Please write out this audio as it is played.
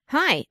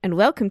Hi, and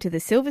welcome to the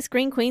Silver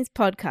Screen Queens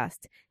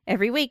podcast.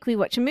 Every week we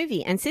watch a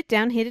movie and sit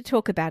down here to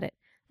talk about it.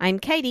 I'm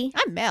Katie.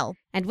 I'm Mel.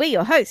 And we're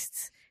your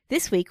hosts.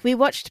 This week we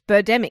watched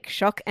Birdemic,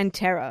 Shock and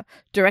Terror,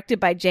 directed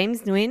by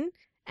James Nguyen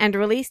and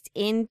released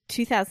in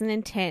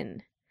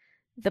 2010.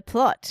 The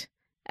plot.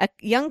 A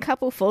young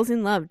couple falls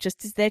in love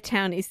just as their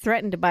town is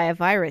threatened by a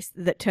virus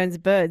that turns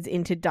birds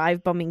into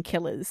dive-bombing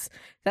killers.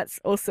 That's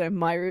also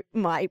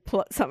my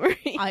plot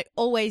summary. I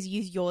always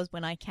use yours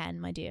when I can,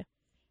 my dear.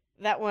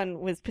 That one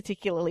was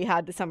particularly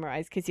hard to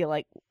summarize because you're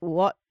like,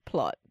 what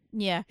plot?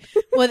 Yeah.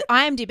 Well,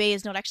 IMDb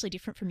is not actually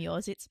different from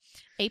yours. It's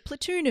a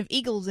platoon of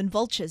eagles and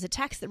vultures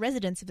attacks the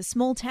residents of a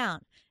small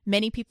town.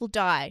 Many people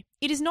die.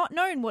 It is not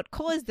known what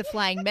caused the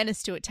flying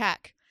menace to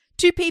attack.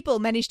 2 people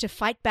manage to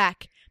fight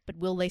back, but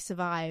will they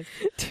survive?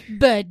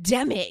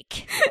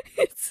 Birdemic.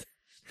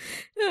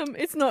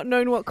 It's not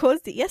known what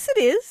caused it. Yes, it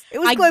is. It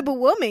was global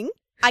warming.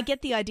 I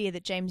get the idea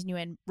that James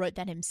Nguyen wrote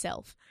that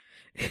himself.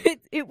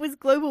 It was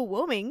global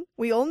warming.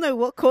 We all know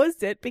what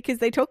caused it because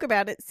they talk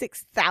about it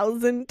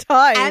 6,000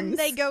 times. And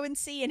they go and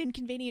see An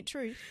Inconvenient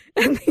Truth.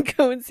 Oh, and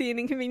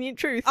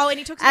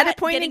he talks about a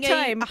point getting in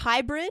time a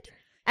hybrid.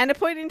 And a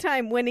point in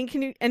time when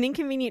An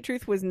Inconvenient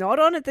Truth was not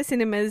on at the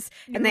cinemas,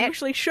 and they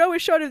actually show a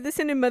shot of the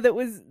cinema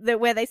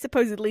where they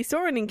supposedly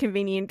saw An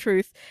Inconvenient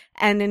Truth,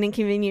 and An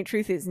Inconvenient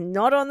Truth is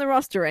not on the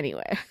roster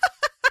anywhere.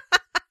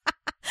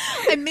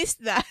 I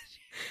missed that.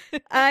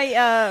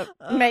 I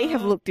may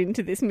have looked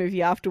into this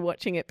movie after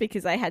watching it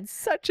because I had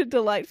such a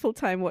delightful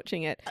time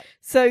watching it.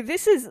 So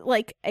this is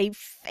like a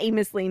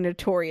famously,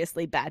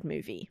 notoriously bad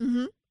movie.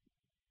 Mm-hmm.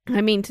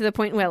 I mean, to the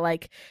point where,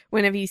 like,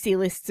 whenever you see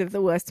lists of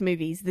the worst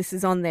movies, this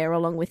is on there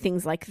along with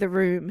things like The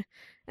Room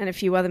and a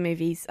few other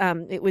movies.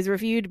 It was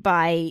reviewed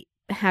by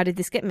How Did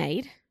This Get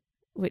Made,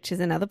 which is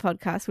another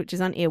podcast, which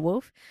is on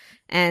Earwolf,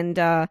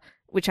 and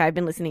which I've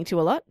been listening to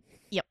a lot.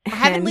 Yep. I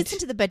haven't listened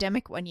to the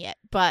Birdemic one yet,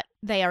 but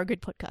they are a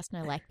good podcast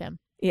and I like them.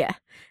 Yeah.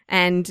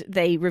 And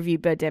they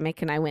reviewed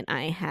Birdemic and I went,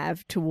 I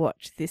have to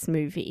watch this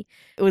movie.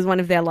 It was one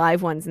of their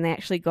live ones and they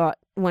actually got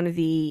one of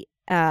the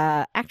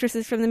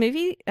actresses from the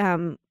movie,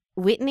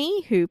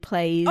 Whitney, who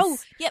plays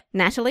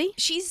Natalie.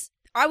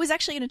 I was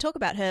actually going to talk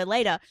about her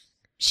later.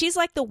 She's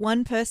like the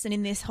one person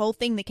in this whole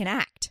thing that can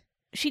act.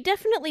 She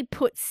definitely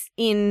puts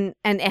in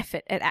an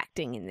effort at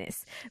acting in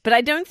this. But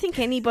I don't think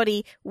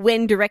anybody,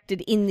 when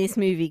directed in this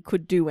movie,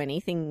 could do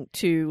anything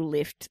to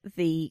lift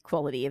the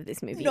quality of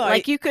this movie. No.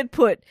 Like, you could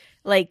put,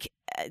 like,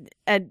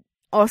 an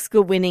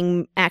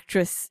Oscar-winning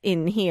actress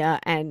in here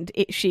and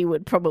she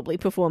would probably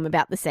perform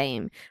about the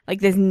same.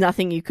 Like, there's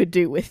nothing you could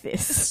do with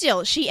this.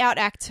 Still, she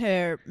outacts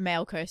her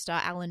male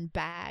co-star, Alan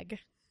Bagg.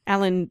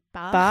 Alan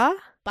Bach?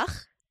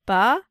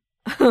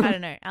 I don't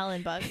know.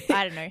 Alan Bug.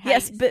 I don't know.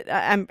 Yes, but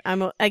I'm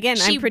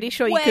pretty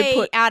sure you could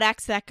put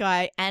outacts that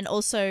guy and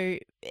also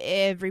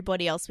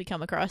everybody else we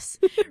come across.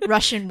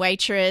 Russian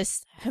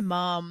waitress, her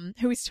mom,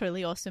 who is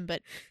totally awesome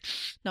but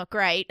not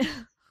great.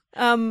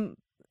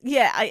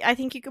 Yeah, I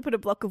think you could put a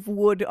block of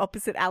wood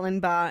opposite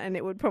Alan Barr and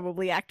it would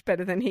probably act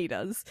better than he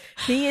does.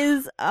 He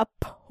is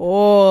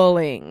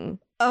appalling.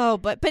 Oh,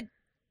 but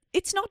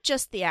it's not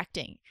just the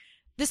acting.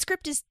 The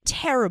script is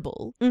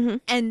terrible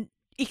and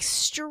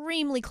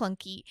extremely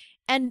clunky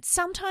and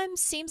sometimes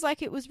seems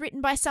like it was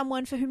written by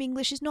someone for whom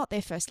English is not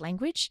their first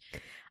language.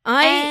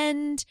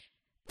 And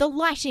the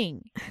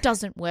lighting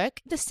doesn't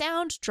work. The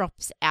sound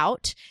drops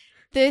out.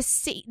 The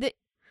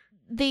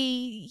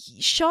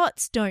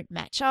shots don't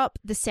match up.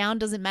 The sound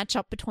doesn't match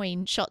up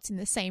between shots in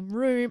the same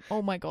room.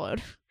 Oh my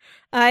God.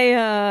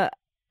 I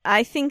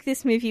think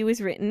this movie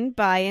was written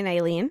by an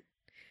alien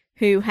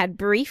who had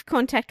brief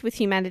contact with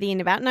humanity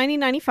in about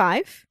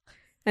 1995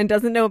 and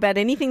doesn't know about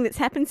anything that's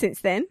happened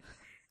since then.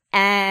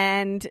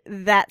 And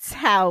that's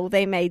how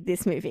they made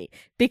this movie,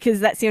 because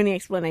that's the only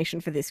explanation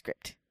for this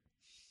script.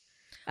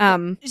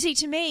 See,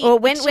 to me... Or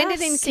when did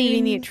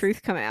Inconvenient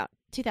Truth come out?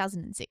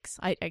 2006.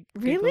 I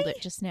really? Googled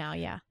it just now,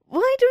 yeah.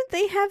 Why don't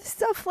they have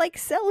stuff like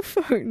cell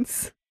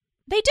phones?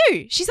 They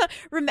do. She's like,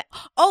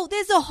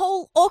 there's a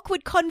whole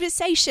awkward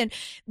conversation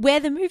where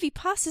the movie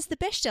passes the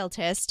Bechdel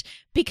test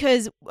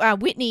because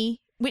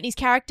Whitney's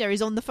character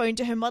is on the phone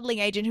to her modelling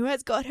agent who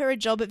has got her a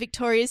job at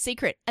Victoria's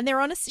Secret, and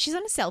she's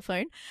on a cell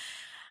phone,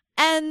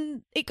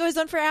 and it goes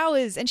on for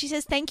hours, and she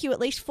says thank you at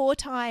least 4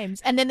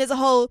 times, and then there's a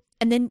whole,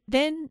 and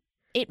then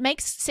it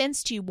makes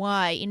sense to you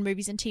why in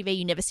movies and TV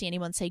you never see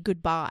anyone say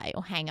goodbye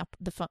or hang up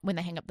the phone when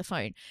they hang up the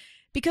phone.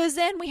 Because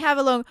then we have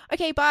a long,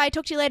 okay, bye,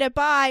 talk to you later,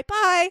 bye.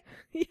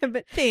 Yeah,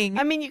 but thing.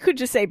 I mean, you could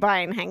just say bye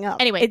and hang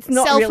up. Anyway, it's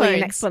not cell really phones.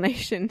 An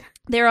explanation.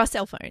 There are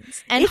cell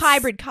phones and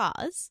hybrid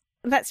cars.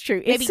 That's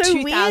true. Maybe it's so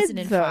 2005.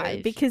 weird,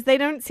 though, because they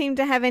don't seem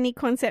to have any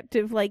concept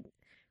of, like,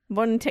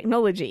 modern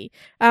technology.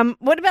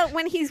 What about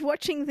when he's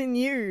watching the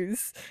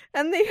news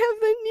and they have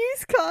the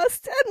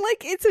newscast and,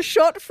 like, it's a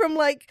shot from,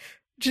 like,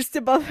 just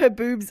above her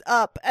boobs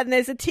up, and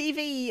there's a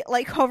TV,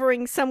 like,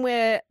 hovering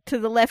somewhere to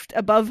the left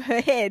above her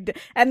head,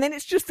 and then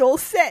it's just all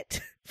set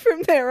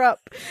from there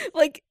up.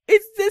 Like,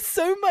 there's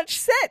so much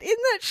set in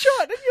that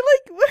shot, and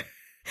you're like,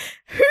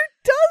 Who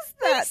does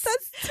that?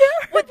 That's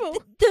terrible.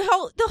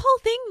 Well, the whole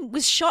thing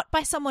was shot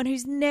by someone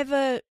who's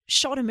never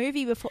shot a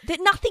movie before. That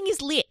nothing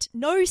is lit.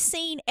 No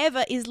scene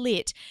ever is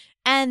lit.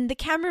 And the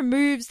camera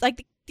moves,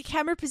 like the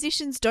camera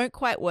positions don't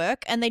quite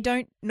work, and they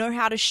don't know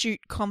how to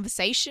shoot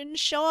conversation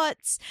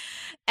shots.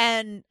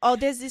 And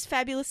there's this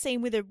fabulous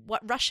scene with a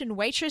Russian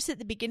waitress at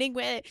the beginning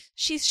where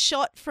she's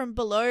shot from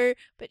below,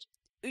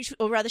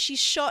 or rather she's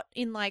shot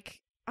in like,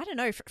 I don't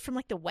know, from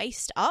like the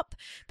waist up,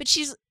 but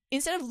she's,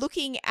 instead of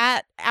looking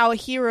at our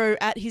hero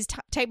at his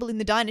table in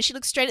the diner, she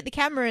looks straight at the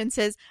camera and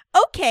says,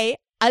 "Okay,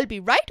 I'll be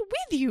right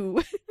with you."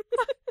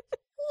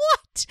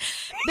 What?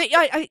 But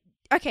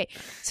okay,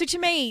 so to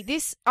me,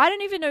 this, I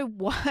don't even know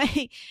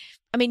why.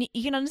 I mean,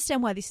 you can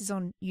understand why this is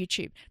on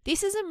YouTube.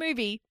 This is a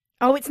movie.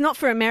 Oh, it's not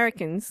for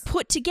Americans.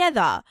 Put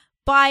together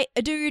by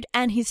a dude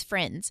and his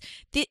friends.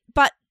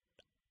 But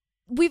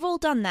we've all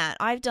done that.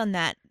 I've done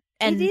that.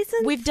 And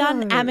we've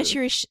done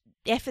amateurish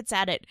efforts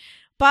at it.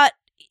 But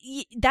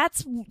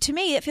that's, to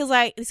me, it feels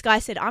like this guy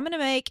said, I'm going to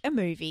make a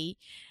movie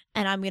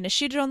and I'm going to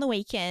shoot it on the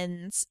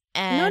weekends.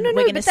 And we're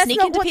going to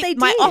sneak into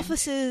my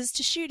offices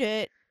to shoot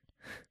it.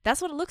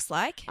 That's what it looks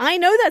like. I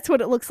know that's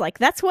what it looks like.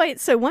 That's why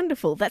it's so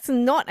wonderful. That's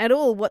not at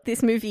all what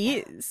this movie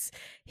is.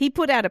 He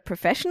put out a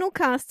professional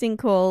casting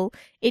call.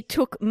 It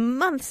took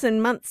months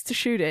and months to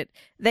shoot it.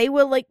 They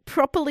were like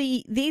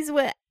these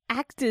were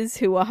actors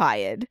who were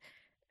hired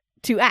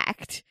to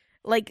act.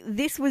 Like,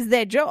 this was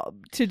their job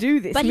to do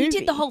this movie. But he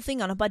did the whole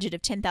thing on a budget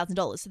of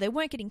 $10,000, so they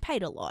weren't getting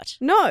paid a lot.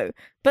 No,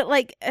 but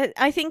like,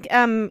 I think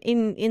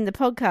in the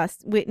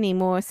podcast, Whitney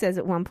Moore says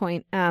at one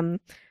point,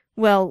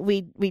 well,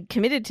 we'd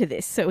committed to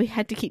this, so we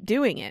had to keep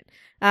doing it.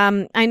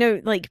 I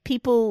know, like,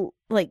 people,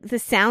 like, the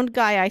sound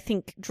guy, I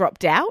think,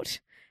 dropped out.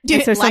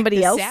 Didn't so like somebody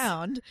the else,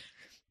 sound.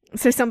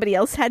 So somebody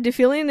else had to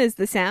fill in as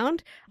the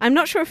sound. I'm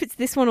not sure if it's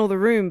this one or The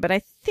Room, but I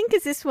think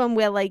it's this one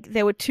where, like,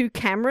 there were two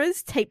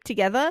cameras taped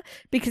together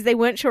because they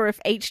weren't sure if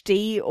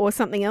HD or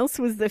something else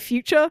was the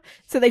future,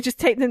 so they just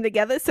taped them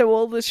together, so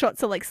all the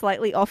shots are, like,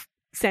 slightly off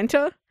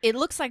center. It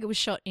looks like it was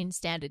shot in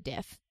standard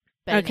def.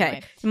 But okay,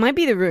 anyway. It might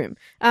be The Room.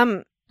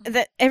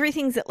 That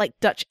everything's at like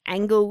Dutch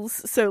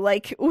angles, so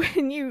like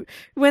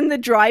when the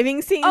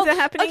driving scenes are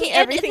happening,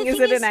 everything is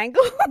at an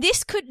angle.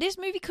 This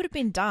movie could have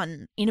been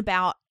done in it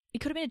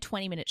could have been a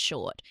 20-minute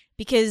short,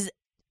 because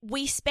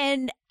we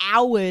spend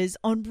hours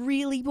on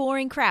really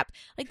boring crap.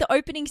 Like the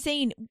opening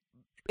scene,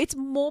 it's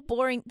more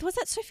boring. Was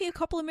that Sofia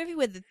Coppola movie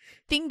where the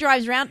thing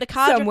drives around the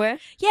car somewhere?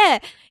 Yeah,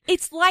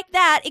 it's like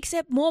that,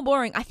 except more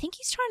boring. I think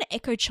he's trying to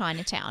echo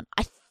Chinatown.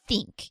 I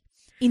think.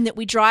 In that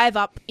we drive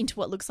up into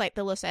what looks like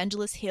the Los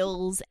Angeles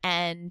hills,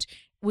 and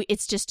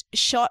it's just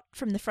shot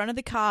from the front of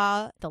the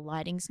car. The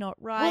lighting's not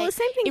right. Well, the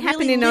same thing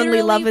happened in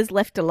Only Lovers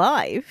Left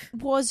Alive.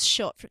 Was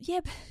shot from, yeah,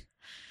 but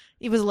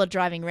it was a lot of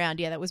driving around.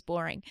 Yeah, that was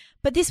boring.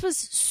 But this was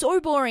so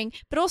boring.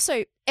 But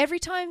also, every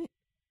time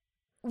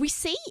we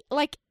see,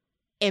 like,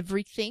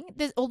 everything,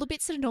 there's all the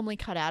bits that are normally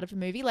cut out of a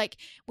movie. Like,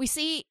 we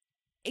see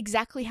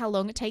exactly how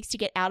long it takes to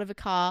get out of a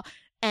car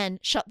and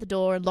shut the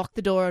door and lock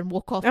the door and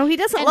walk off. Oh, he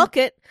doesn't lock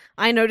it.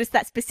 I noticed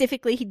that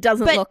specifically. He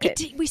doesn't lock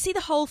it. We see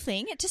the whole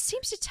thing. It just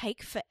seems to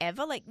take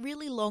forever. Like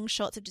really long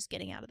shots of just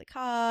getting out of the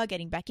car,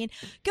 getting back in,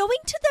 going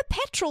to the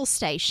petrol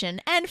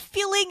station and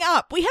filling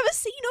up. We have a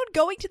scene on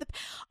going to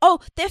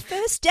their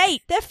first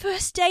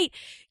date.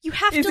 You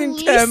have to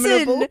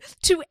listen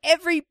to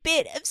every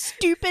bit of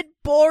stupid,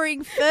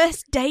 boring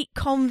first date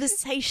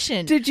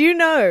conversation. Did you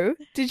know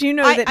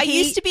that I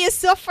used to be a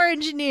software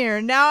engineer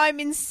and now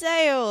I'm in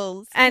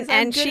sales.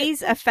 And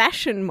she's a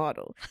fashion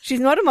model. She's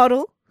not a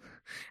model.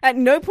 At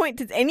no point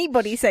does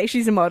anybody say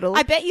she's a model.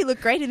 I bet you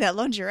look great in that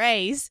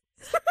lingeries.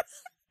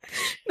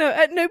 No,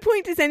 at no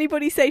point does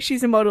anybody say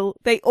she's a model.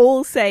 They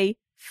all say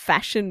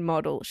fashion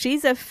model.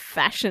 She's a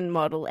fashion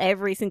model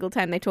every single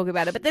time they talk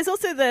about it. But there's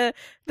also the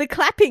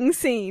clapping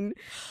scene.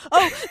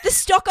 Oh, the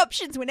stock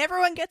options, when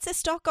everyone gets their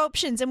stock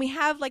options and we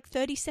have like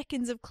 30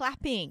 seconds of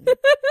clapping.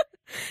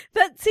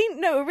 That scene,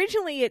 no,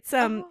 originally it's,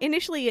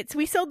 initially it's,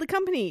 we sold the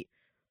company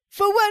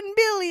for $1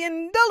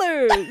 billion.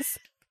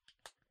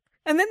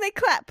 And then they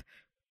clap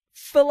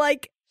for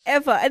like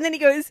ever. And then he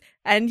goes,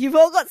 and you've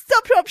all got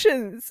stock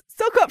options.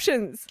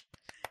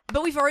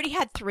 But we've already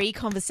had 3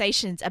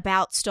 conversations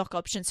about stock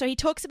options. So he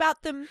talks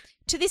about them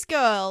to this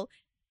girl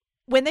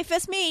when they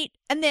first meet,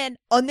 and then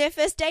on their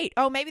first date,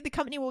 oh, maybe the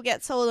company will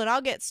get sold and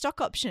I'll get stock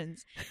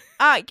options.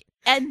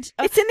 And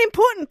it's an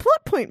important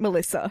plot point,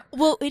 Melissa.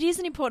 Well, it is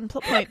an important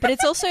plot point, but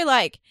it's also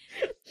like,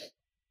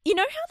 you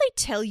know how they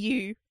tell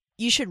you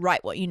should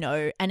write what you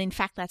know, and in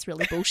fact that's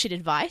really bullshit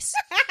advice?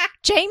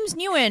 James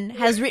Nguyen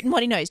has written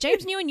what he knows.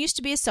 James Nguyen used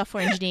to be a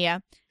software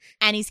engineer,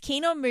 and he's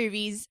keen on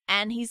movies,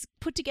 and he's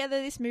put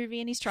together this movie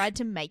and he's tried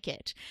to make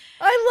it.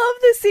 I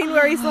love the scene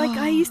where he's like,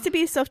 I used to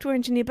be a software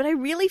engineer, but I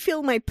really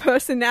feel my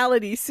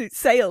personality suits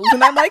sales.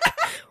 And I'm like,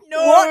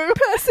 no. What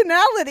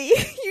personality?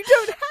 You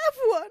don't have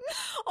one.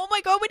 Oh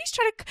my God, when he's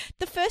trying to,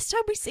 the first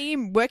time we see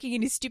him working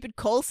in his stupid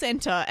call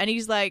center, and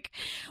he's like,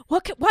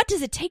 what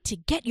does it take to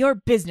get your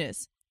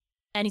business?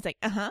 And he's like,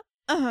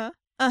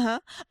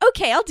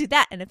 Okay, I'll do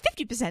that and a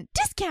 50%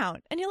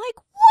 discount. And you're like,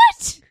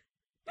 what?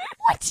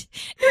 What?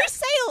 No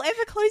sale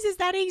ever closes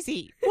that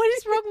easy. What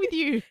is wrong with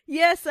you?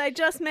 Yes, I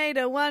just made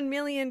a $1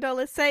 million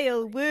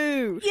sale.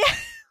 Woo. Yeah.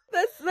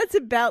 That's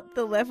about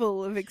the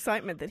level of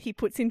excitement that he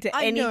puts into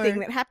anything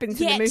that happens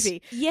in the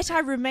movie. Yet I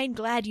remain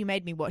glad you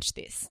made me watch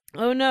this.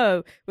 Oh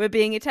no, we're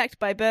being attacked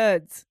by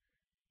birds.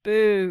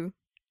 Boo.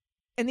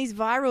 And these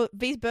birds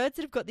that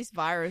have got this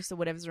virus or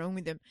whatever's wrong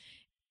with them,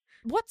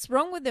 what's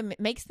wrong with them? It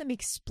makes them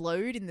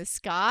explode in the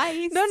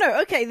skies. No,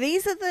 okay.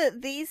 These are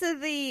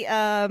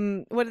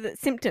the what are the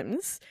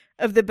symptoms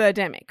of the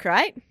birdemic,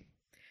 right?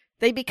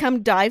 They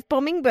become dive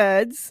bombing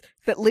birds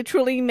that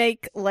literally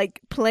make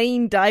like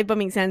plane dive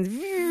bombing sounds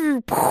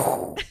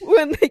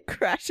when they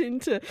crash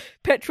into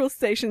petrol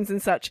stations and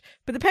such.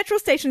 But the petrol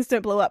stations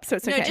don't blow up, so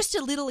it's okay. No, just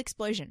a little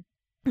explosion.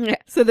 Yeah,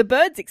 so the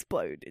birds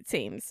explode, it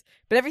seems,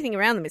 but everything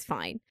around them is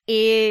fine.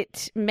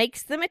 It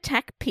makes them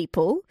attack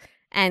people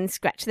and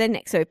scratch their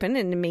necks open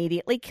and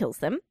immediately kills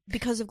them.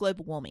 Because of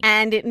global warming.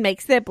 And it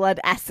makes their blood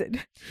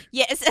acid.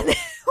 Yes, and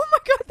oh my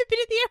god, the bit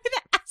at the end where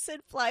the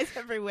acid flies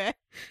everywhere.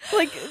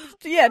 Like,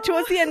 yeah,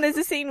 towards the end there's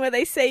a scene where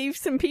they save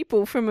some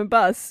people from a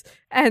bus,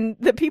 and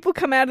the people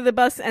come out of the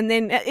bus, and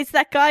then it's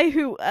that guy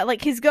who,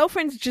 like, his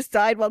girlfriend's just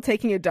died while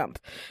taking a dump.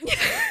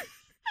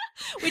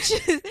 Which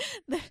is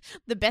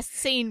the best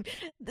scene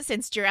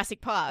since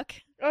Jurassic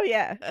Park. Oh,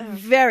 yeah.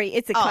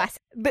 It's a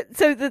classic. But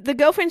so the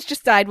girlfriend's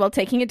just died while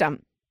taking a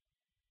dump.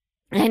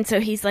 And so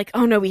he's like,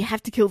 oh no, we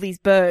have to kill these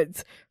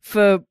birds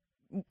for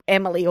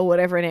Emily or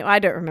whatever her name. I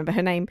don't remember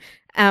her name.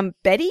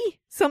 Betty?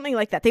 Something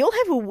like that. They all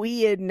have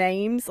weird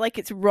names. Like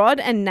it's Rod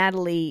and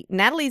Natalie.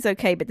 Natalie's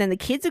okay, but then the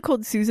kids are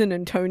called Susan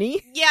and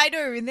Tony. Yeah, I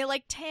know. And they're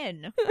like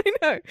 10. I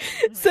know.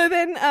 So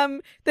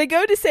then they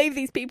go to save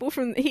these people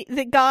from we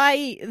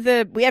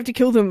have to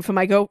kill them for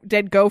my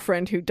dead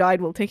girlfriend who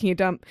died while taking a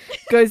dump,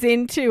 goes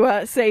in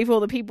to save all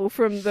the people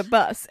from the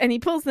bus, and he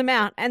pulls them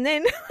out, and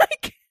then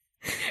like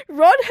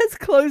Rod has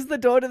closed the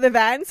door to the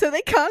van so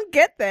they can't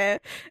get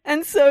there.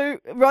 And so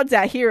Rod's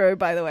our hero,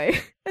 by the way.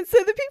 And so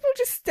the people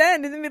just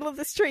stand in the middle of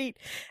the street,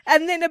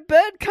 and then a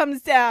bird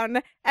comes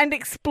down and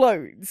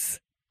explodes.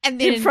 And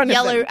then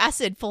yellow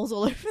acid falls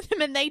all over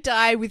them and they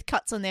die with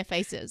cuts on their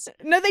faces.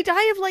 No, they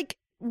die of like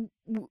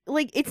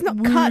it's not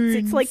wounds. Cuts,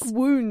 it's like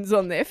wounds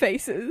on their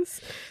faces.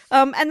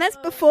 And that's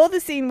before the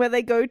scene where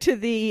they go to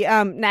the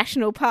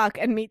national park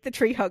and meet the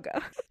tree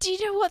hugger. Do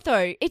you know what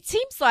though? It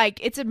seems like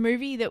it's a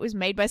movie that was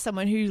made by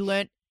someone who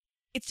learned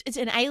it's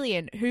an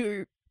alien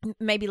who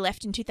maybe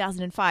left in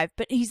 2005,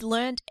 but he's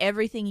learned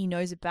everything he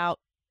knows about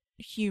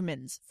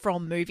humans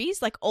from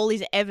movies. Like all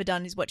he's ever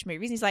done is watch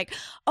movies. And he's like,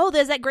 oh,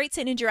 there's that great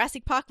scene in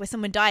Jurassic Park where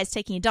someone dies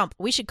taking a dump.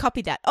 We should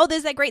copy that. Oh,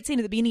 there's that great scene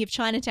at the beginning of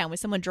Chinatown where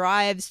someone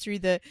drives through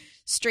the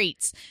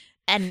streets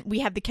and we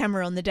have the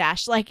camera on the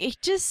dash. Like it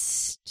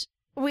just...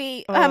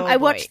 I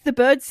watched The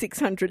Bird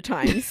 600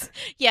 times.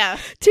 Yeah.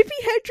 Tippi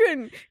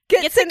Hedren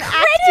gets an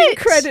acting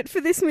credit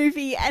for this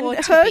movie, and Poor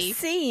her Tippi.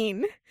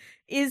 scene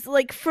is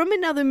like from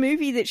another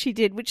movie that she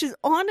did, which is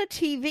on a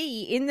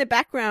TV in the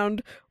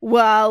background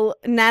while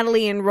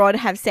Natalie and Rod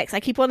have sex. I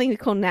keep wanting to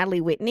call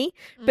Natalie Whitney,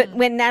 but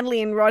when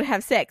Natalie and Rod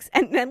have sex,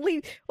 and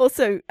Natalie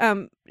also,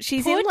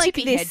 she's Poor in like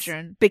Tippi this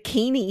Hedren.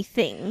 bikini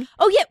thing.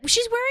 Oh yeah,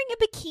 she's wearing a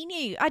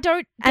bikini. I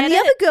don't get And the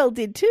it. other girl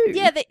did too.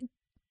 Yeah,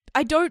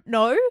 I don't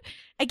know.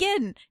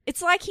 Again,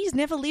 it's like he's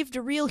never lived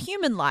a real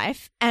human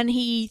life and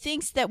he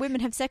thinks that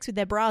women have sex with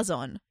their bras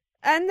on.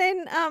 And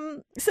then,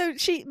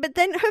 but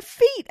then her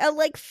feet are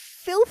like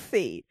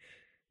filthy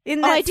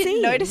in that I didn't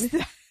scene. notice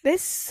that. They're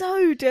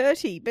so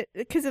dirty, but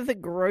because of the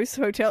gross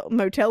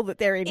motel that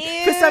they're in,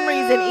 for some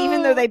reason,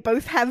 even though they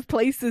both have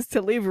places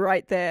to live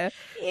right there.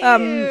 Ew.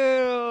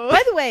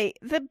 By the way,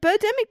 the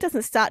birdemic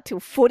doesn't start till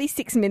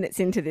 46 minutes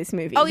into this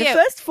movie. Oh, the yeah.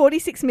 first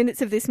 46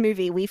 minutes of this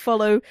movie, we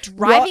follow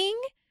Driving,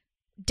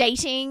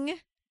 dating,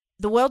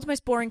 the world's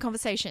most boring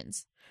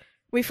conversations.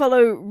 We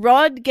follow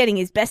Rod getting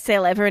his best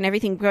sale ever and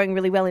everything going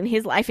really well in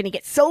his life, and he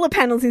gets solar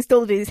panels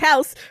installed at his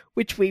house,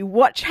 which we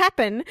watch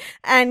happen.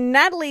 And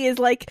Natalie is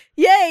like,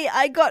 yay,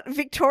 I got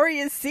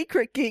Victoria's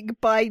Secret gig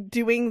by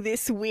doing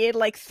this weird,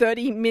 like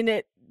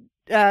 30-minute,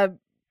 camera,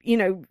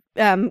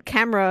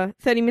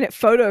 30-minute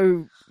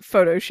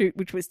photo shoot,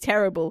 which was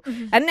terrible.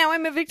 Mm-hmm. And now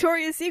I'm a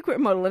Victoria's Secret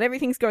model and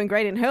everything's going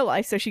great in her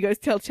life. So she goes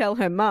to tell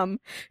her mum,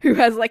 who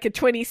has like a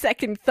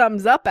 20-second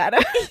thumbs up at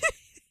her.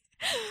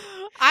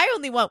 I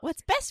only want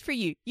what's best for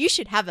you. You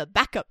should have a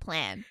backup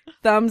plan.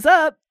 Thumbs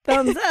up,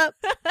 thumbs up,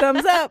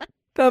 thumbs up,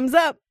 thumbs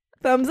up,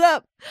 thumbs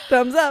up,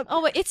 thumbs up.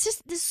 Oh, it's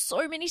just, there's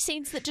so many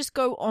scenes that just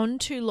go on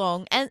too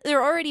long and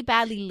they're already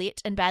badly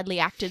lit and badly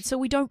acted, so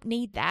we don't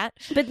need that.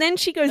 But then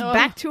she goes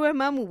back to her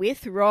mum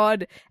with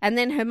Rod, and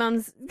then her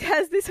mum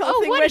has this whole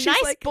thing what where a she's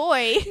nice like,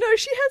 boy. No,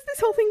 she has this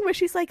whole thing where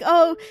she's like,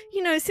 oh,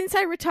 since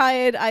I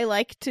retired, I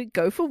like to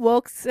go for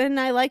walks and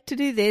I like to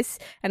do this.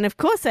 And of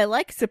course, I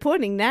like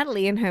supporting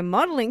Natalie in her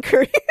modeling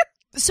career.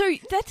 So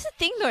that's the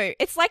thing, though.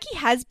 It's like he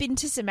has been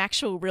to some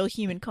actual real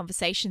human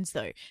conversations,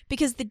 though,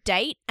 because the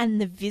date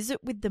and the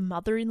visit with the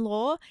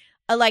mother-in-law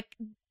are like,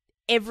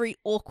 every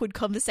awkward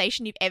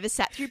conversation you've ever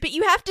sat through, but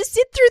you have to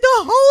sit through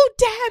the whole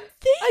damn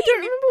thing. I don't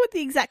remember what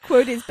the exact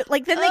quote is, but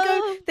like then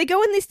they go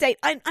on this date.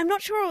 I'm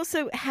not sure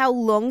also how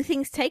long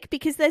things take,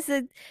 because there's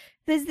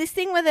this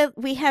thing where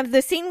we have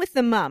the scene with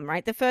the mum,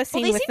 right? The first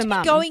scene with the mum. They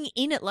seem to be going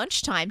in at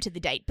lunchtime to the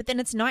date, but then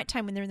it's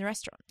nighttime when they're in the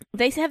restaurant.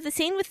 They have the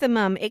scene with the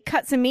mum. It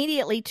cuts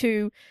immediately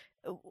to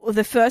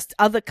the first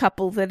other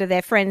couple that are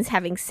their friends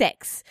having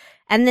sex.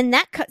 And then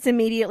that cuts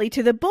immediately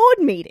to the board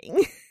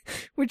meeting,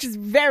 which is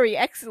very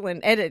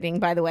excellent editing,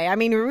 by the way. I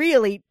mean,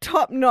 really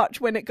top notch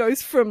when it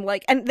goes from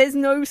like, and there's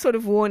no sort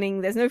of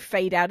warning, there's no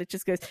fade out. It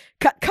just goes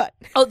cut, cut.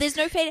 Oh, there's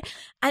no fade.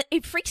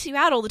 It freaks you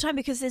out all the time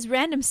because there's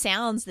random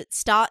sounds that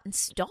start and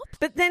stop.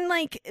 But then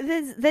like,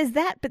 there's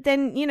that, but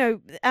then, you know,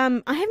 I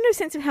have no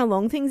sense of how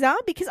long things are,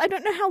 because I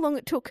don't know how long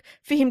it took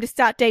for him to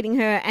start dating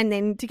her and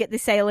then to get the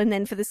sale and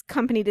then for this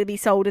company to be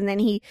sold, and then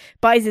he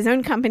buys his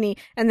own company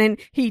and then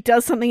he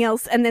does something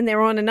else and then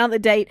they're on another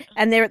date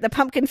and they're at the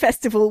Pumpkin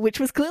Festival, which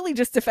was clearly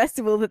just a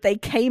festival that they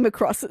came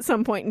across at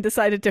some point and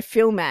decided to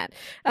film at.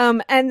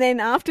 And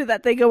then after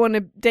that, they go on a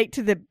date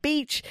to the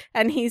beach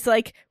and he's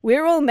like,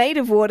 we're all made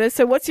of water,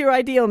 so what's your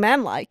ideal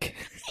man like?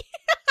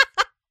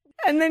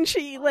 And then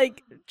she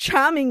like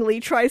charmingly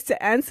tries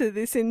to answer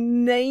this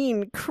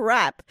inane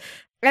crap.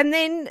 And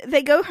then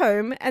they go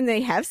home and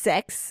they have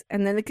sex,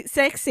 and then the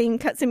sex scene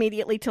cuts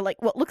immediately to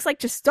like what looks like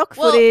just stock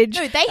footage.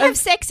 No, they have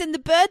sex and the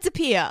birds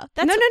appear.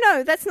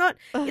 No, that's not.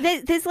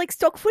 There's like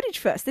stock footage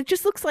first. It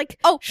just looks like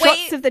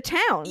shots of the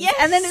town. Yes.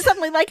 And then it's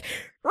suddenly like,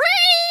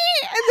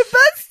 and the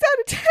birds start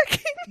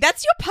attacking.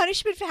 That's your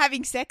punishment for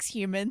having sex,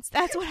 humans.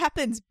 That's what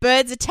happens.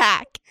 Birds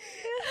attack.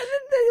 And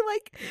then they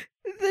like,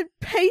 the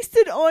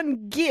pasted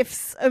on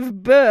gifs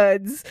of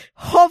birds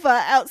hover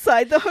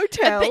outside the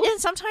hotel. But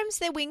sometimes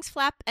their wings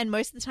flap and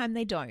most of the time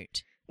they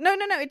don't. No.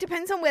 It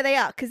depends on where they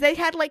are, because they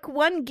had like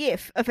one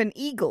gif of an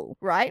eagle,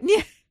 right?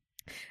 Yeah.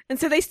 And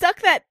so they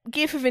stuck that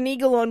gif of an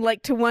eagle on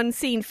like to one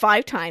scene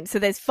 5 times. So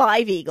there's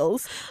 5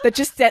 eagles that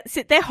just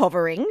sit there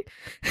hovering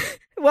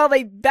while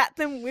they bat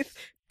them with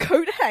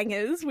coat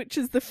hangers, which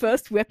is the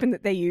first weapon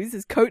that they use,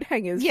 is coat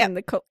hangers from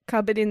the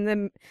cupboard in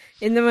the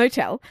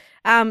motel.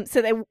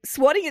 So they're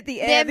swatting at the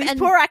air. These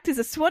poor actors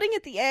are swatting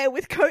at the air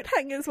with coat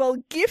hangers while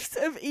gifs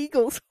of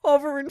eagles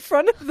hover in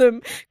front of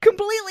them,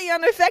 completely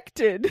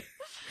unaffected.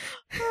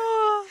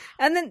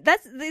 And then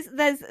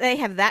they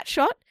have that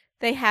shot.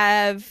 They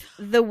have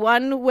the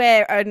one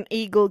where an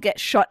eagle gets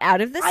shot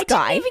out of the sky. I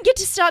didn't even get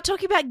to start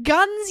talking about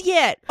guns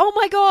yet. Oh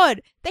my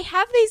God. They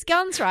have these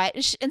guns,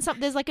 right? And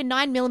there's like a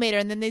 9mm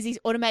and then there's these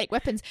automatic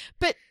weapons.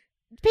 But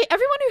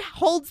everyone who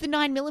holds the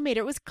 9mm,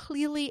 it was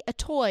clearly a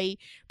toy,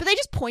 but they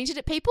just pointed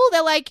at people.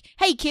 They're like,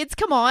 hey kids,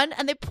 come on.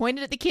 And they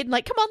pointed at the kid and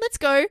like, come on, let's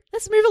go.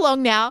 Let's move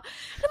along now.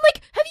 And I'm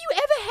like, have you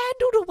ever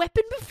handled a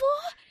weapon before?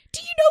 Do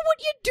you know what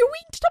you're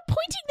doing? Stop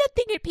pointing that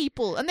thing at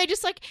people. And they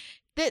just like,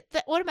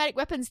 the automatic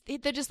weapons,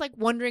 they're just like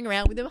wandering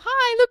around with them.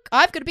 Hi, look,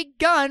 I've got a big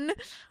gun.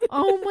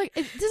 Oh my,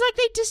 it's like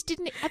they just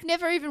didn't, I've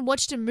never even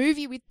watched a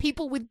movie with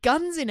people with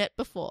guns in it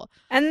before.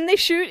 And then they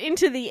shoot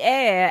into the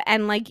air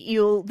and like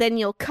you'll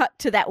cut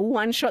to that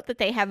one shot that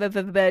they have of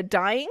a bird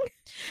dying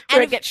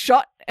where it gets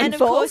shot and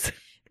falls. Of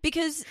course,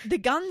 because the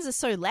guns are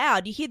so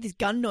loud, you hear this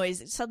gun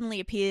noise, it suddenly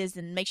appears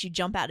and makes you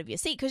jump out of your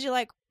seat because you're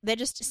like, they're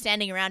just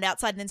standing around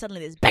outside and then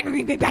suddenly there's bang,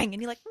 bang, bang, bang.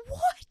 And you're like,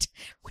 what?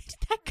 Where did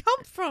that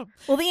come from?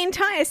 Well, the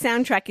entire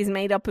soundtrack is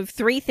made up of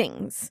 3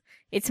 things.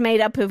 It's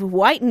made up of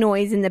white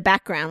noise in the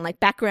background, like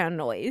background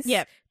noise.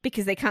 Yep.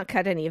 Because they can't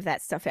cut any of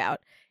that stuff out.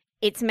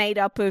 It's made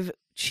up of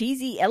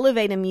cheesy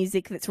elevator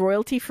music that's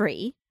royalty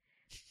free.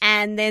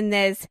 And then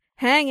there's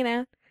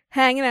hanging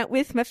out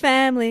with my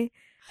family.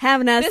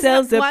 Having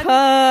ourselves a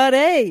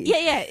party.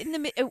 Yeah.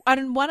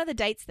 On one of the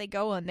dates they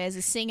go on, there's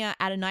a singer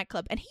at a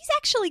nightclub, and he's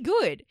actually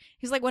good.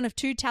 He's like one of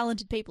 2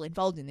 talented people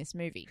involved in this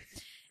movie.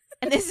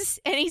 And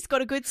and he's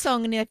got a good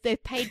song, and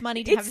they've paid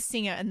money to have a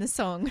singer in the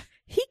song.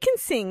 He can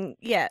sing,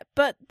 yeah,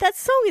 but that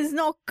song is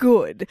not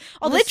good.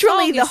 Oh,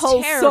 literally, the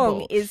whole terrible.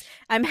 song is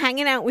 "I'm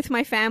hanging out with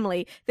my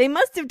family." They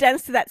must have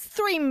danced to that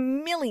 3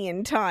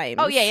 million times.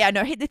 Oh yeah,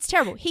 no, it's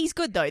terrible. He's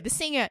good though. The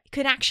singer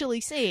can actually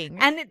sing,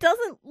 and it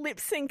doesn't lip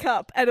sync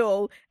up at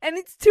all. And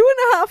it's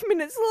 2.5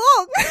 minutes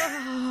long.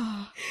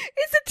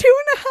 It's a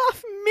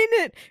 2.5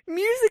 minute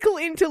musical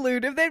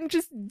interlude of them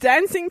just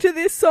dancing to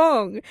this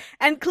song,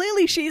 and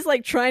clearly she's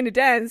like trying to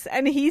dance,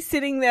 and he's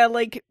sitting there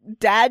like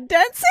dad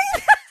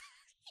dancing.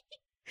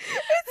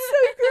 It's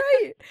so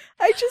great.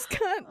 I just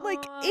can't,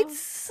 it's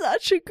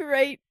such a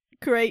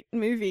great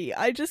movie.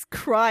 I just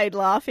cried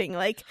laughing.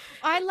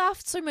 I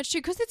laughed so much too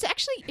because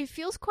it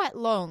feels quite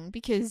long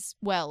because,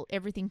 well,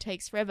 everything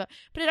takes forever,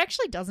 but it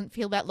actually doesn't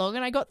feel that long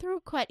and I got through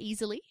it quite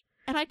easily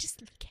and I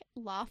just kept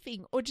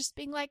laughing or just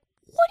being like,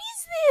 what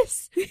is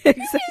this?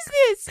 Exactly. What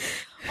is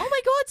this? Oh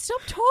my God,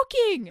 stop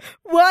talking.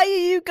 Why are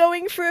you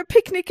going for a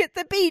picnic at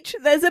the beach?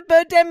 There's a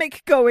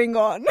birdemic going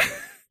on.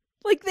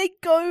 They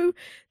go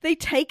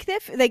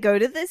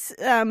to this,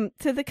 to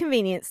the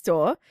convenience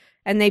store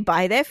and they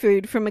buy their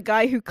food from a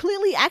guy who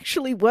clearly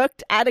actually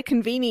worked at a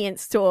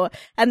convenience store,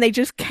 and they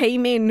just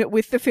came in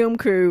with the film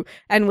crew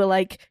and were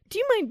like, do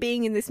you mind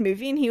being in this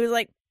movie? And he was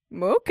like,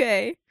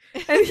 okay.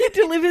 And he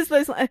delivers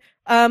those,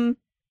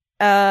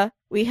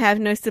 we have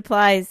no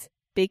supplies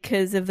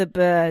because of the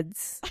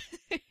birds.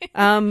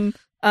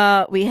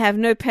 We have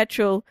no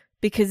petrol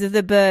because of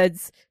the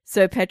birds,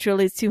 so petrol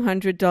is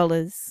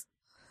 $200.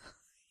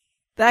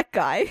 That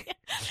guy.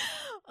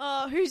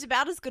 Who's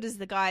about as good as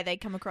the guy they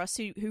come across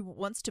who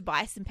wants to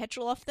buy some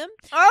petrol off them.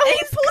 Oh, and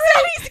he pulls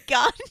out his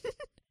gun.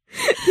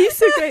 He's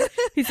so great.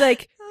 He's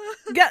like,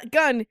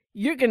 gun,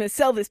 you're going to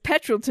sell this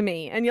petrol to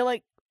me. And you're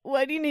like,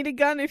 why do you need a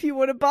gun if you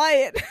want to buy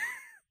it?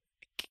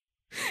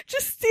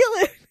 Just steal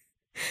it.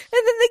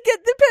 And then they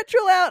get the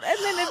petrol out, and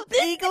then an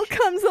eagle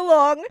comes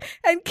along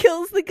and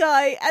kills the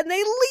guy, and they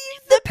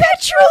leave the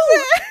petrol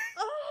there.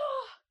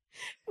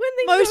 When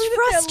they Most know that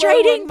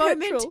frustrating they're low on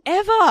moment petrol.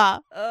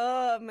 ever.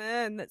 Oh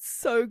man, that's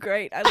so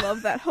great. I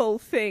love that whole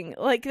thing.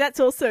 Like, that's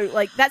also,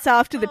 like, that's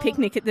after the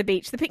picnic at the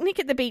beach. The picnic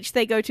at the beach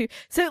they go to.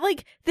 So,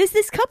 like, there's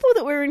this couple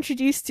that we're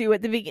introduced to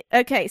at the beginning.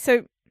 Okay,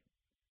 so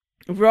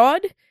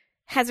Rod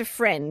has a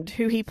friend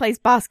who he plays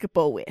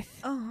basketball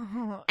with.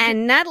 Oh.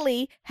 And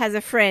Natalie has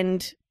a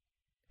friend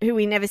who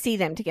we never see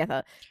them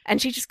together.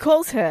 And she just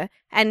calls her,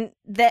 and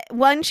that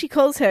one she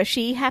calls her,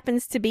 she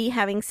happens to be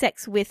having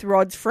sex with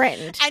Rod's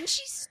friend. And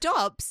she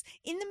stops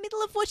in the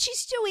middle of what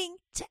she's doing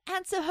to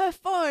answer her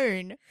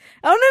phone.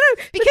 Oh,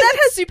 no. Because but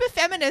it's super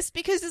feminist,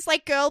 because it's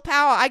like girl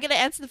power. I gotta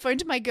answer the phone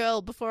to my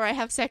girl before I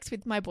have sex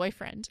with my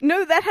boyfriend.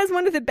 No, that has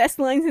one of the best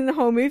lines in the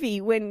whole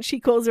movie when she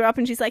calls her up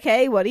and she's like,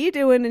 hey, what are you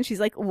doing? And she's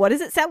like, what does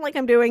it sound like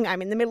I'm doing?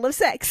 I'm in the middle of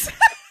sex.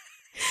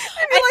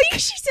 I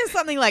think she says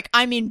something like,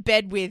 I'm in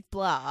bed with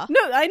blah. No,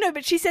 I know,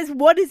 but she says,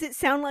 what does it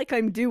sound like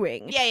I'm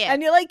doing? Yeah.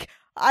 And you're like,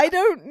 I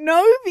don't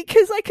know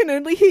because I can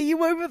only hear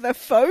you over the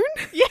phone.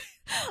 Yeah.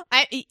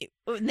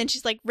 And then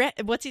she's like,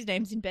 what's his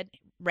name's in bed?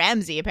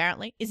 Ramsey,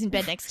 apparently, is in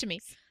bed next to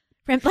me.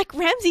 Like,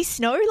 Ramsey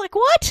Snow? Like,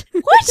 what?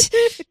 What?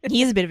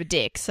 He is a bit of a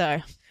dick,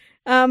 so...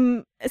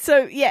 So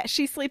yeah,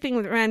 she's sleeping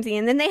with Ramsey,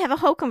 and then they have a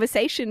whole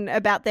conversation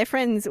about their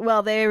friends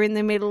while they're in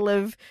the middle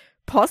of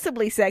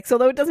possibly sex,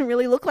 although it doesn't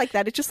really look like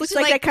that. It just looks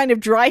like they're kind of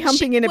dry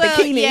humping in a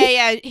bikini.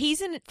 Yeah. He's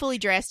in fully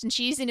dressed, and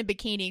she's in a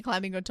bikini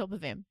climbing on top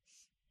of him.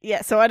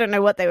 Yeah, so I don't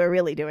know what they were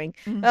really doing.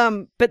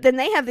 Mm-hmm. But then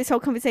they have this whole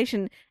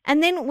conversation,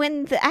 and then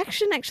when the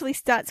action actually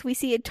starts, we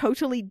see a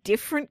totally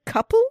different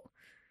couple.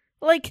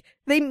 Like,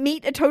 they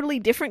meet a totally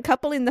different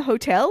couple in the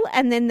hotel,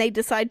 and then they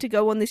decide to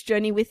go on this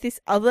journey with this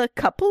other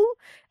couple,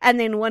 and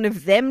then one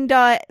of them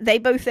they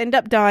both end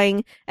up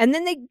dying, and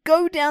then they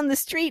go down the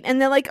street, and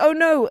they're like, oh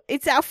no,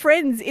 it's our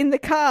friends in the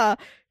car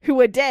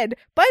who are dead.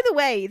 By the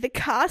way, the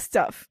car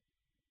stuff.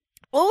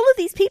 All of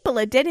these people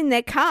are dead in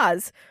their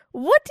cars.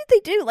 What did they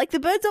do? Like, the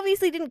birds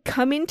obviously didn't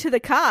come into the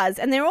cars,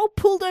 and they're all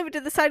pulled over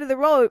to the side of the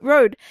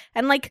road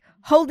and, like,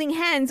 holding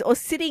hands or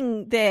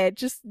sitting there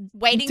just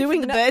waiting for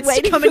the birds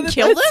to come and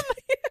kill them?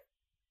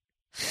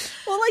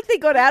 Well, like, they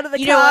got out of the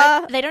you car.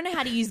 Know what? They don't know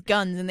how to use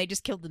guns, and they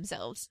just killed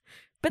themselves.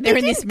 But they're they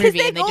in did, this movie,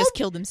 'cause and they just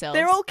killed themselves.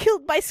 They're all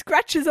killed by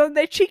scratches on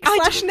their cheek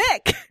 /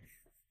 neck.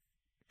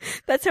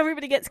 That's how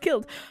everybody gets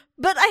killed.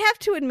 But I have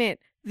to admit,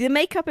 the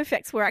makeup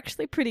effects were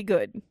actually pretty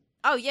good.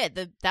 Oh, yeah,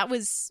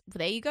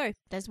 there you go.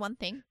 There's one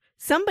thing.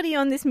 Somebody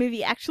on this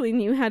movie actually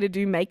knew how to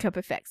do makeup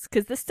effects,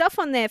 because the stuff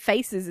on their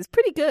faces is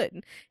pretty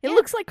good. It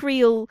looks like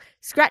real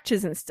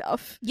scratches and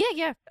stuff.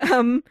 Yeah.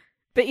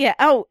 But yeah,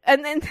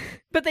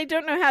 but they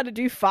don't know how to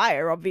do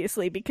fire,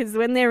 obviously, because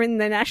when they're in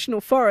the national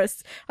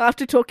forest,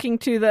 after talking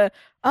to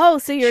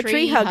so you're a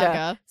tree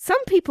hugger.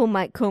 Some people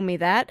might call me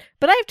that,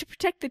 but I have to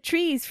protect the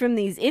trees from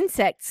these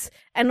insects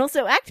and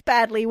also act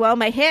badly while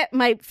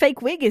my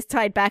fake wig is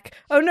tied back.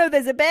 Oh no,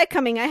 there's a bear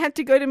coming. I have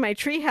to go to my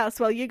treehouse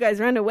while you guys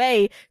run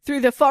away through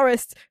the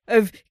forest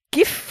of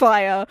gift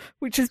fire,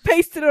 which is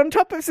pasted on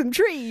top of some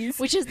trees.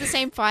 Which is the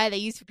same fire they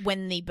use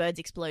when the birds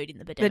explode in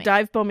the Birdemic. The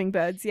dive bombing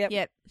birds, yep.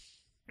 Yep.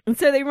 And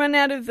so they run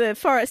out of the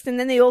forest, and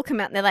then they all come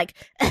out, and they're like,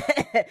 and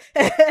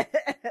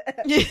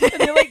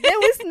they're like, there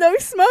was no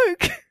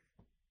smoke.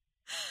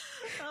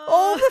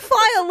 All the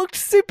fire looked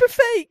super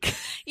fake.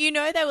 You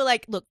know, they were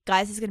like, look,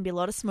 guys, there's going to be a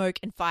lot of smoke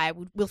and fire.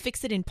 We'll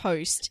fix it in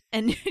post.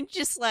 And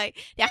just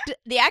like,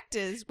 the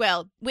actors,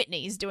 well,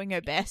 Whitney's doing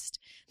her best.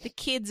 The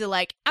kids are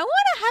like, I want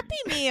a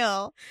Happy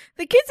Meal.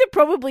 The kids are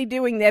probably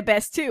doing their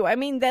best too. I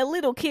mean, they're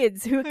little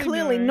kids who are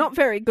clearly not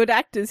very good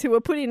actors who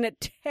were put in a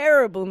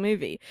terrible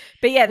movie.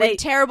 But yeah, with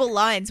terrible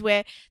lines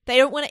where they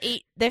don't want to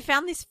eat. They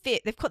found this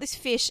fish. They've caught this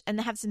fish and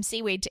they have some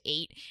seaweed to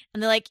eat.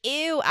 And they're like,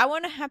 ew, I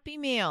want a Happy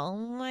Meal.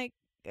 I'm like,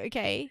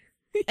 okay.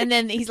 And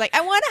then he's like,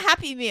 I want a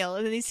Happy Meal.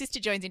 And then his sister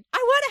joins in, I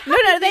want a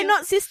Happy Meal. No, they're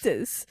not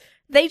sisters.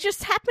 They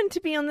just happen to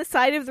be on the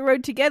side of the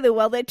road together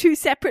while their two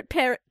separate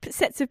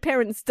sets of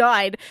parents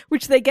died,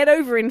 which they get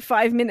over in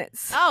 5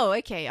 minutes. Oh,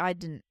 okay. I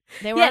didn't.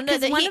 They were under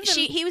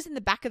he was in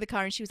the back of the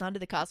car and she was under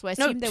the car, so I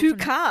assumed they were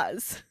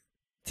cars.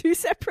 two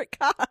separate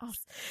cars. Oh.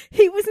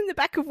 He was in the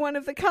back of one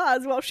of the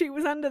cars while she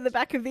was under the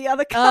back of the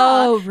other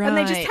car. Oh, right. And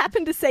they just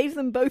happened to save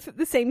them both at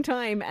the same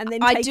time and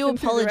then I take do them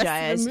through the rest of the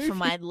apologize movie. for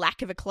my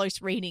lack of a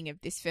close reading of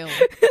this film.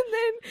 And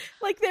then,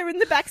 like, they're in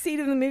the back seat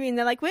of the movie and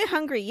they're like, we're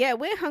hungry. Yeah,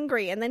 we're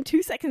hungry. And then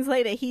 2 seconds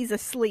later, he's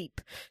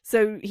asleep.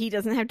 So he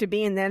doesn't have to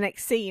be in their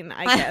next scene,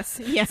 I guess.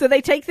 Yeah. So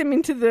they take them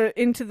into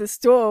the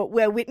store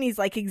where Whitney's,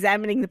 like,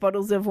 examining the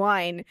bottles of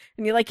wine.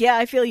 And you're like, yeah,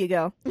 I feel you,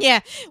 girl. Yeah.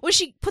 Well,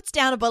 she puts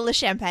down a bottle of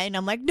champagne.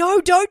 I'm like,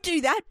 no, don't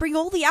do that. Bring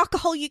all the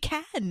alcohol you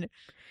can.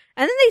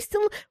 And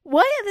then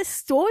why are the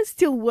stores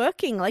still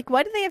working? Like,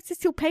 why do they have to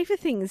still pay for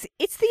things?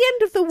 It's the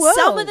end of the world.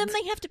 Some of them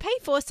they have to pay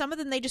for. Some of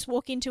them they just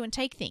walk into and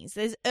take things.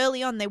 There's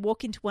early on they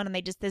walk into one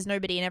and there's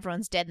nobody and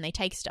everyone's dead and they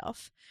take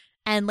stuff.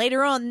 And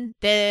later on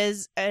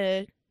there's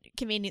a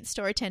convenience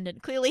store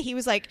attendant. Clearly he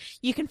was like,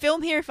 you can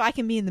film here if I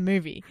can be in the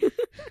movie.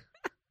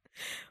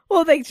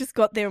 Or they just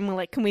got there and were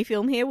like, can we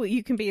film here? Well,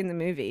 you can be in the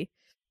movie.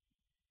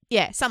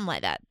 Yeah, something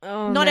like that.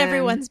 Oh, Not man.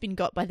 everyone's been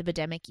got by the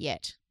pandemic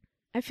yet.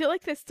 I feel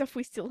like there's stuff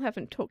we still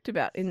haven't talked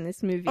about in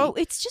this movie. Oh,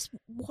 it's just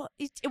what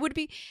this would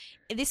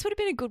have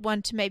been a good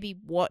one to maybe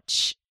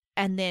watch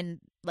and then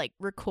like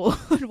record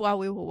while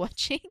we were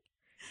watching.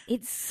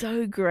 It's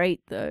so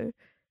great though.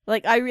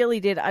 Like, I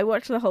really did. I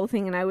watched the whole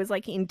thing and I was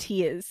like in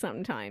tears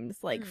sometimes,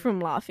 like from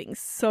laughing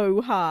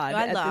so hard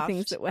I at laughed. the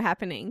things that were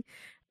happening.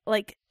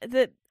 Like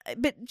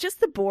but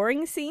just the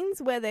boring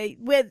scenes where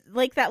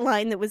like that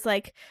line that was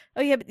like,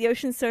 oh yeah, but the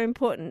ocean's so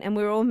important and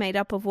we're all made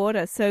up of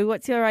water. So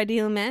what's your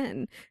ideal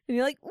man? And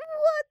you're like, what?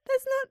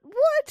 That's not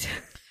what?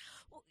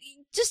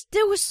 Just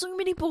there were so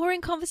many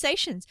boring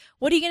conversations.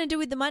 What are you going to do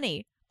with the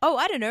money? Oh,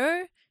 I don't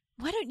know.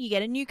 Why don't you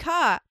get a new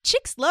car?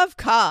 Chicks love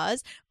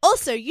cars.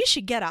 Also, you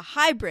should get a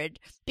hybrid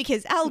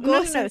because Al Gore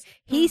No. says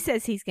He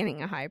says he's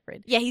getting a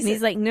hybrid. Yeah, And he's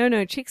he's like,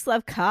 no, chicks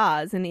love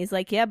cars. And he's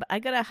like, yeah, but I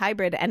got a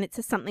hybrid and it's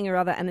a something or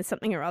other and it's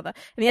something or other.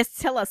 And he has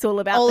to tell us all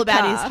about the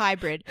car. his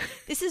hybrid.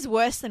 This is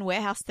worse than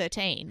Warehouse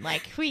 13.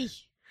 Like, whee.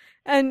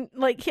 And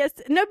like, he has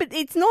to, no, but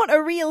it's not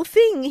a real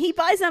thing. He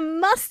buys a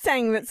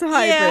Mustang that's a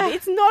hybrid. Yeah.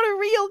 It's not a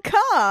real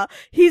car.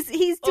 He's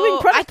doing Oh,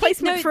 I product think-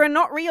 placement no- for a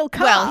not real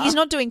car. Well, he's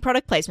not doing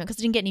product placement because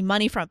he didn't get any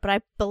money from it, but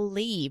I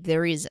believe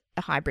there is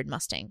a hybrid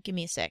Mustang. Give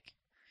me a sec.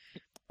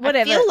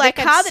 Whatever. I feel like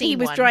the I've car that he seen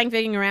was one.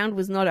 driving around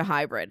was not a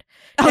hybrid.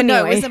 Oh, no, it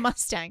Anyway. was a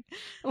Mustang.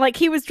 Like,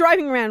 he was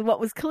driving around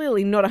what was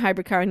clearly not a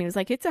hybrid car, and he was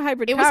like, it's a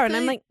hybrid It was car. And I'm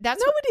clearly- like, that's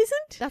no, what- it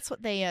isn't. That's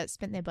what they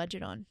spent their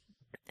budget on.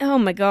 Oh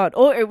my god.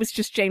 Or it was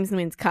just James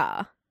Nguyen's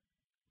car.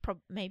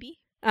 Maybe.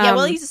 Yeah,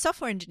 well, Um, he's a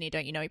software engineer,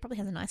 don't you know? He probably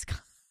has a nice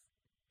car.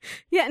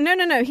 Yeah,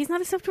 no. He's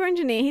not a software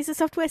engineer. He's a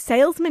software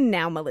salesman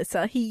now,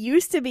 Melissa. He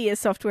used to be a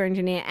software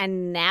engineer,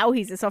 and now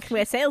he's a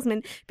software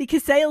salesman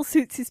because sales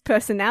suits his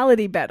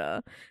personality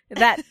better.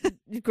 That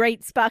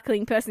great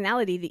sparkling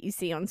personality that you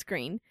see on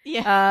screen.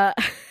 Yeah.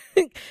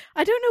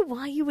 I don't know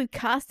why you would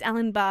cast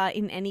Alan Barr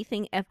in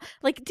anything ever.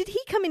 Like, did he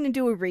come in and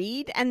do a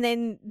read, and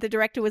then the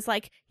director was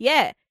like,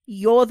 yeah,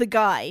 you're the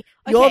guy.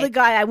 You're Okay. the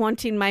guy I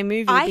want in my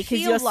movie I because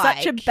feel you're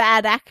such a like-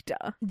 bad actor.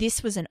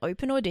 This was an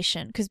open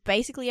audition because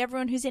basically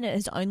everyone who's in it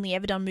has only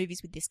ever done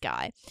movies with this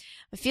guy.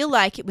 I feel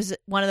like it was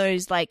one of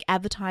those like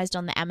advertised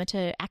on the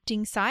amateur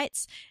acting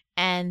sites,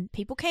 and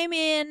people came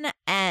in,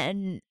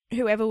 and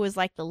whoever was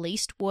like the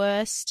least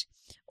worst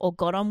or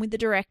got on with the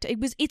director.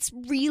 It's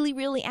really,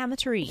 really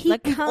amateur-y. He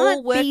Like, we've all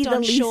can't worked be the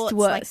on least shorts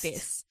like worst.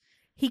 this.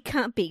 He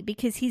can't be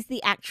because he's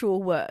the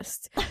actual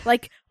worst.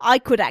 Like, I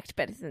could act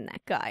better than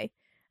that guy.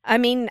 I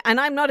mean, and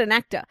I'm not an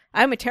actor.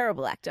 I'm a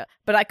terrible actor,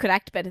 but I could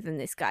act better than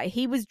this guy.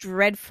 He was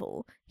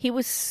dreadful. He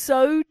was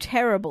so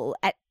terrible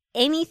at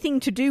anything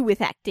to do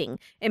with acting,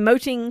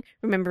 emoting,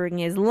 remembering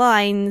his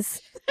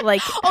lines.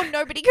 Like, Oh,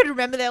 nobody could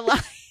remember their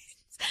lines.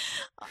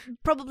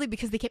 Probably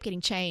because they kept getting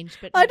changed.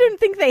 But I don't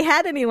think they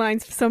had any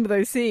lines for some of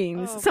those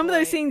scenes. Oh, Some of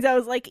those boy. scenes, I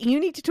was like, you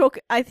need to talk.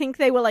 I think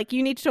they were like,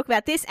 you need to talk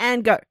about this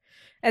and go.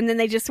 And then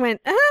they just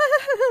went,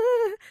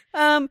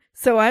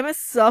 so I'm a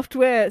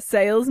software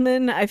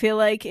salesman. I feel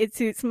like it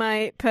suits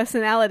my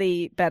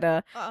personality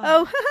better.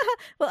 Oh,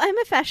 well, I'm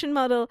a fashion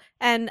model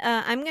and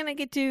I'm going to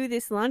get to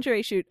this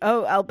lingerie shoot.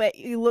 Oh, I'll bet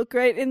you look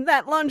great in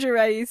that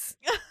lingerie.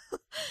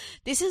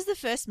 This is the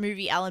first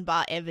movie Alan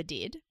Barr ever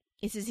did.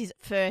 This is his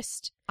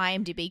first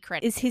IMDb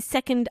credit. Is his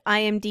second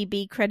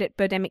IMDb credit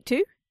Birdemic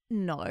 2?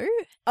 No.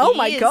 Oh It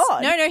my is.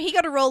 God. No, he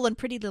got a role on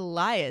Pretty Little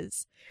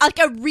Liars. Like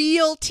a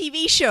real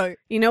TV show.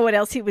 You know what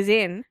else he was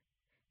in?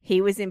 He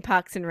was in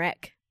Parks and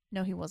Rec.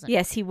 No, he wasn't.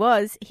 Yes, he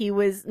was. He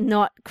was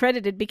not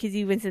credited because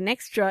he was an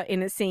extra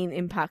in a scene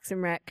in Parks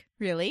and Rec.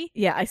 Really?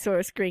 Yeah, I saw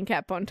a screen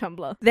cap on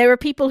Tumblr. There are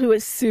people who are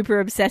super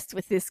obsessed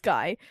with this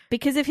guy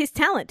because of his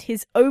talent,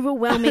 his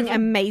overwhelming,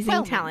 amazing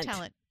Overwhelming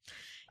talent.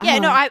 Yeah,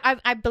 no, Oh.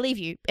 I believe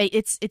you.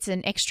 It's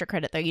an extra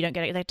credit though. You don't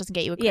get it. That doesn't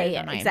get you a credit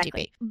Yeah, on IMDb.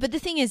 exactly. But the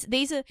thing is,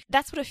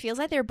 that's what it feels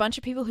like. There are a bunch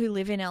of people who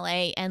live in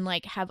LA and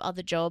like have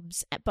other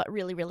jobs, but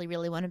really, really,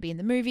 really want to be in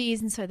the movies,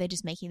 and so they're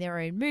just making their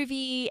own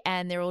movie,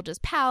 and they're all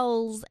just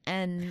pals.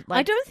 And like,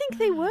 I don't think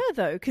they were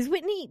though, because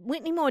Whitney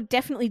Moore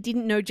definitely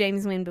didn't know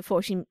James Nguyen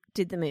before she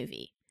did the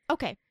movie.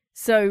 Okay,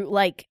 So,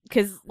 like,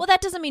 because... Well,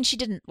 that doesn't mean she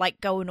didn't, like,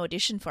 go and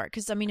audition for it.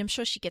 Because, I mean, I'm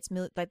sure she gets,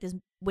 like, there's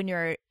when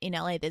you're in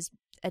LA, there's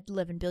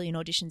 11 billion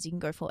auditions you can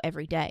go for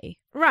every day.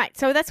 Right.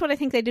 So that's what I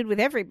think they did with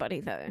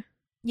everybody, though.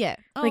 Yeah.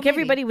 Like,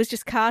 everybody was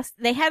just cast...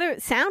 They had a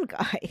sound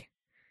guy.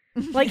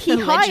 Like, he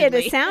hired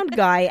a sound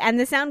guy, and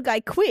the sound guy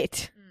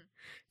quit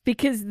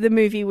because the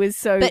movie was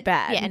so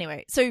bad. Yeah,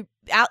 anyway. So,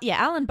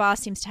 Alan Barr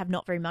seems to have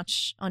not very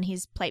much on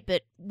his plate,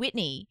 but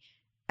Whitney,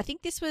 I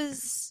think this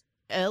was...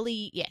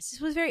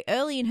 this was very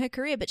early in her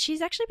career, but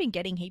she's actually been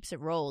getting heaps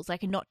of roles,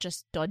 like, not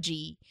just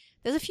dodgy.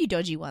 There's a few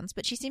dodgy ones,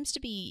 but she seems to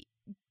be,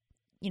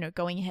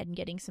 going ahead and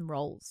getting some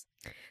roles.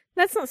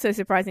 That's not so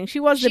surprising.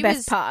 She was the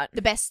best part.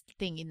 The best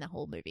thing in the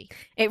whole movie.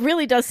 It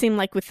really does seem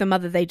like with the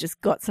mother, they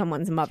just got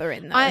someone's mother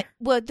in there.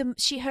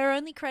 Her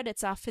only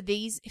credits are for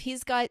this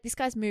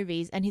guy's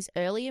movies and his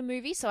earlier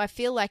movies, so I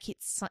feel like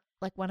it's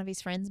like one of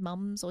his friends'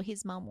 mums or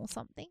his mum or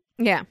something.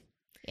 Yeah.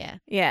 Yeah.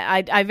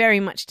 Yeah, I very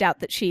much doubt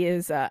that she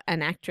is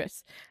an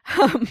actress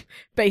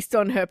based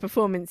on her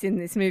performance in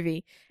this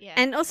movie. Yeah.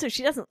 And also,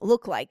 she doesn't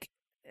look like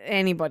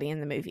anybody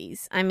in the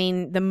movies. I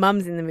mean, the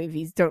mums in the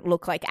movies don't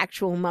look like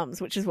actual mums,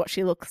 which is what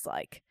she looks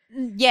like.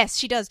 Yes,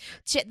 she does.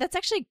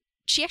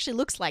 She actually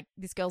looks like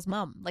this girl's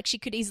mum. Like, she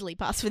could easily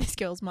pass for this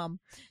girl's mum.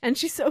 And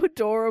she's so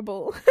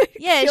adorable.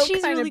 Yeah,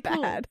 she's really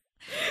bad.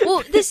 Cool.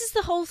 Well, this is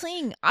the whole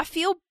thing. I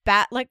feel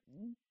bad. Like,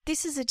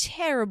 this is a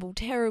terrible,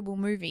 terrible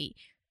movie.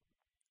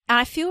 And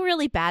I feel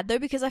really bad, though,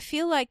 because I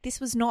feel like this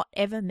was not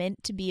ever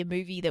meant to be a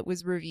movie that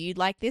was reviewed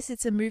like this.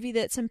 It's a movie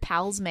that some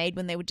pals made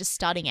when they were just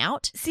starting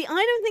out. See, I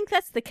don't think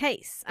that's the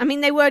case. I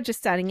mean, they were just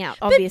starting out,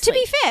 obviously.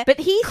 But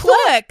to be fair,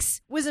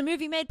 Clerks was a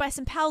movie made by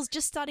some pals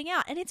just starting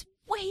out, and it's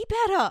way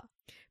better.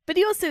 But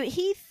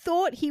he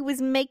thought he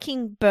was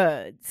making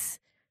Birds,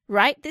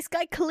 right? This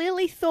guy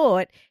clearly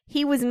thought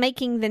he was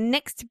making the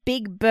next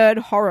big bird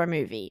horror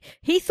movie.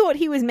 He thought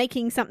he was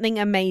making something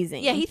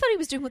amazing. Yeah, he thought he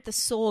was doing what the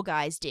Saw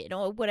guys did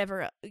or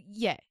whatever.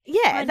 Yeah.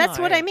 Yeah, that's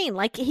what I mean.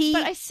 Like, But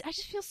I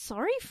just feel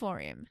sorry for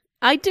him.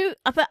 I do,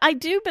 but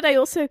I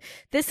also,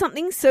 there's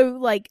something so,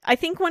 like, I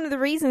think one of the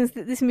reasons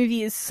that this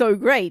movie is so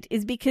great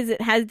is because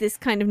it has this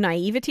kind of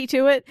naivety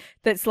to it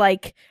that's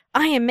like,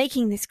 I am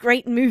making this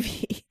great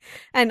movie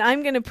and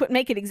I'm going to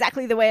make it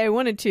exactly the way I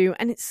wanted to,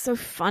 and it's so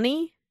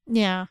funny.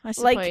 Yeah, I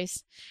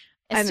suppose.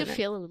 I still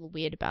feel a little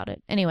weird about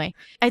it. Anyway,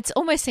 it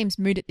almost seems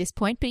moot at this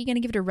point, but you're going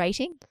to give it a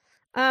rating?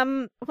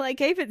 Well, I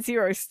gave it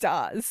 0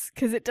 stars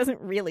because it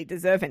doesn't really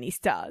deserve any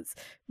stars,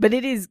 but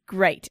it is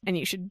great and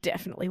you should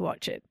definitely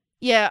watch it.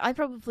 Yeah, I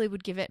probably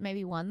would give it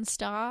maybe 1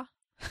 star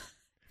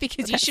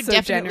because you should so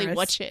definitely generous.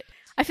 watch it.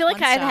 I feel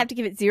like I either have to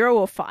give it 0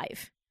 or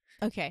 5.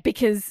 Okay.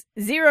 Because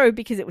 0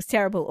 because it was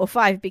terrible, or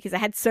 5 because I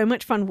had so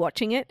much fun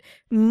watching it,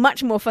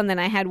 much more fun than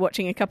I had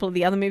watching a couple of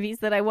the other movies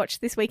that I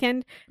watched this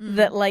weekend.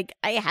 That like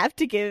I have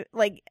to give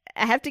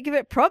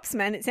it props,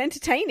 man. It's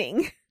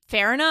entertaining.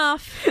 Fair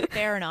enough.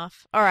 Fair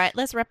enough. All right,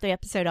 let's wrap the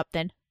episode up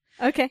then.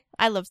 Okay.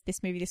 I loved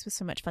this movie. This was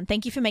so much fun.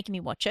 Thank you for making me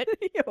watch it.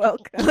 You're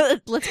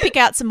welcome. Let's pick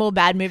out some more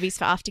bad movies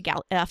for after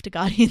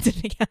Guardians of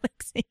the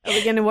Galaxy. Are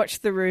we going to watch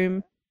The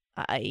Room?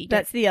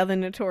 That's the other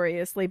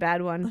notoriously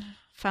bad one.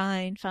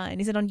 Fine.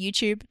 Is it on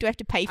YouTube? Do I have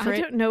to pay for it?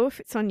 I don't know if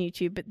it's on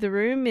YouTube, but The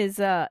Room is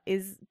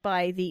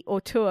by the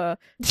auteur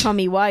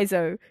Tommy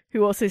Wiseau,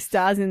 who also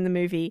stars in the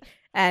movie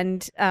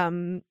and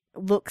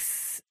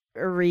looks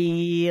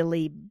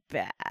really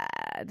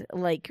bad,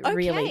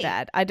 really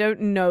bad. I don't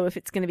know if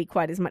it's going to be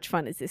quite as much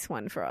fun as this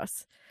one for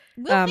us.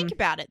 We'll think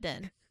about it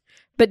then.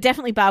 But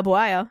definitely Barbed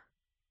Wire.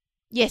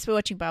 Yes, we're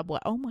watching Barbed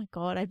Wire. Oh my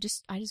god, I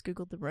just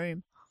googled The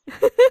Room.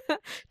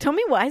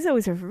 Tommy Wiseau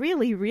is a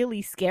really,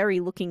 really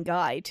scary looking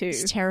guy too.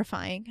 It's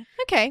terrifying.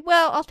 Okay,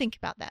 well, I'll think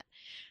about that.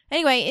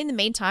 Anyway, in the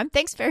meantime,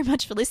 thanks very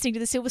much for listening to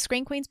the Silver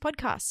Screen Queens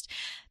podcast.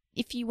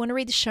 If you want to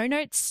read the show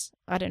notes,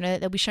 I don't know that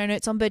there'll be show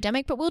notes on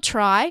Birdemic, but we'll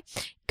try.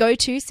 Go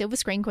to Silver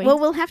Screen Queens. Well,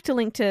 we'll have to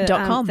link to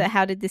the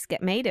How Did This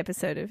Get Made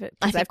episode of it.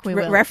 I think I've we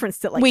will.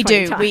 referenced it like we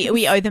 20 do. times.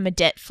 We owe them a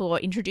debt for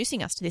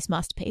introducing us to this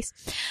masterpiece.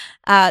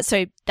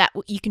 So that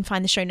you can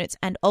find the show notes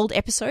and old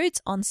episodes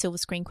on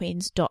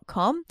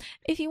silverscreenqueens.com.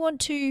 If you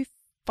want to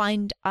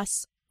find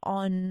us if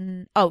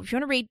you want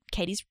to read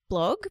Katie's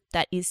blog,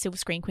 that is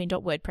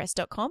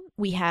silverscreenqueen.wordpress.com.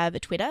 We have a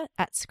Twitter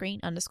at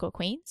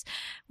 @screen_queens.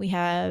 We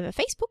have a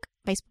Facebook,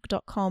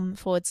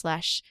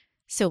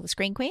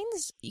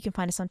 facebook.com/silverscreenqueens. You can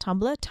find us on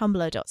Tumblr,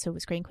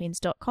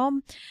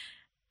 tumblr.silverscreenqueens.com.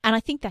 And I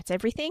think that's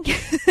everything.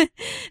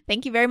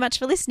 Thank you very much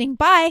for listening.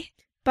 Bye.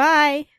 Bye.